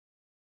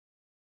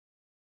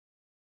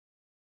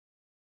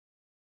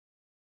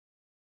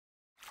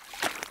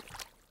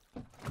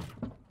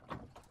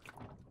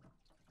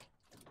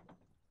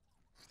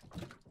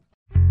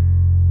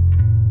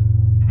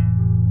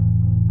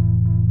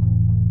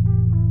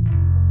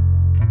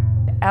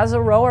As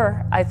a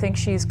rower, I think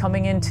she's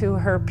coming into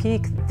her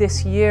peak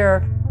this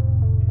year.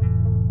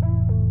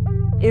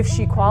 If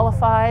she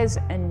qualifies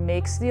and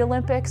makes the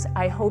Olympics,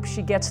 I hope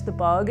she gets the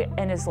bug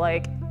and is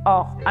like,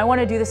 oh, I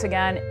want to do this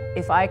again.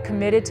 If I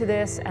committed to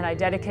this and I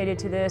dedicated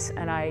to this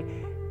and I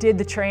did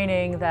the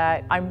training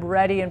that I'm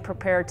ready and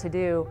prepared to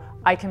do,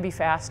 I can be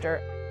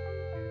faster.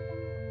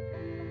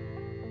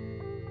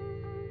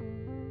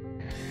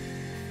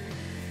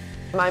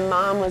 My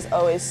mom was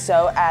always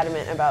so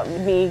adamant about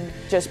me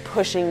just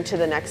pushing to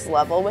the next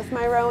level with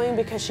my rowing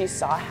because she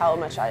saw how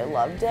much I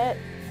loved it.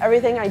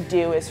 Everything I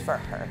do is for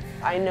her.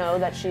 I know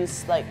that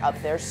she's like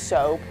up there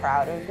so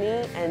proud of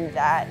me, and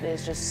that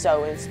is just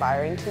so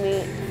inspiring to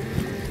me.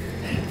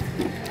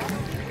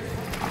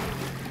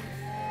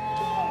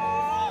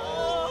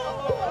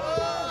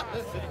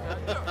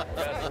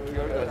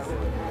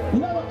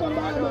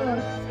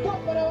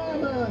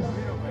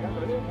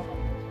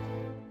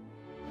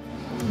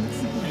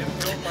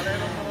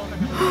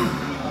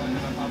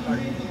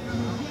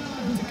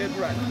 It's a good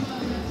run.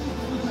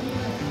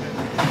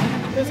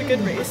 It was a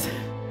good race.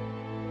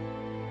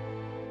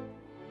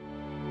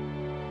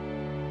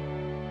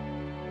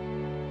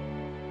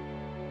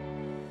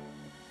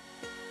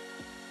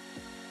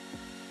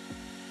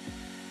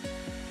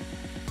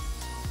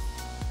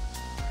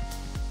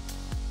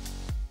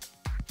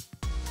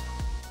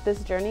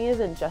 This journey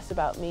isn't just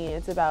about me,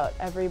 it's about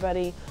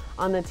everybody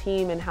on the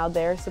team and how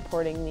they're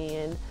supporting me.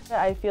 And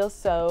I feel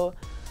so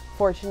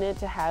fortunate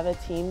to have a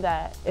team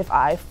that if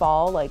I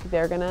fall, like,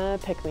 they're gonna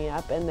pick me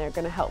up and they're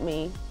gonna help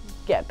me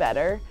get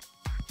better.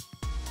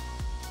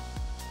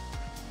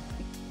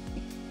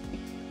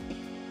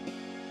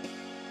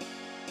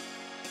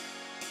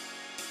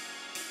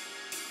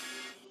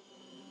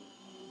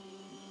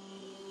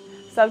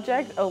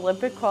 Subject: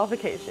 Olympic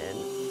qualification.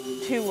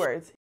 2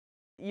 words: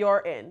 you're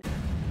in.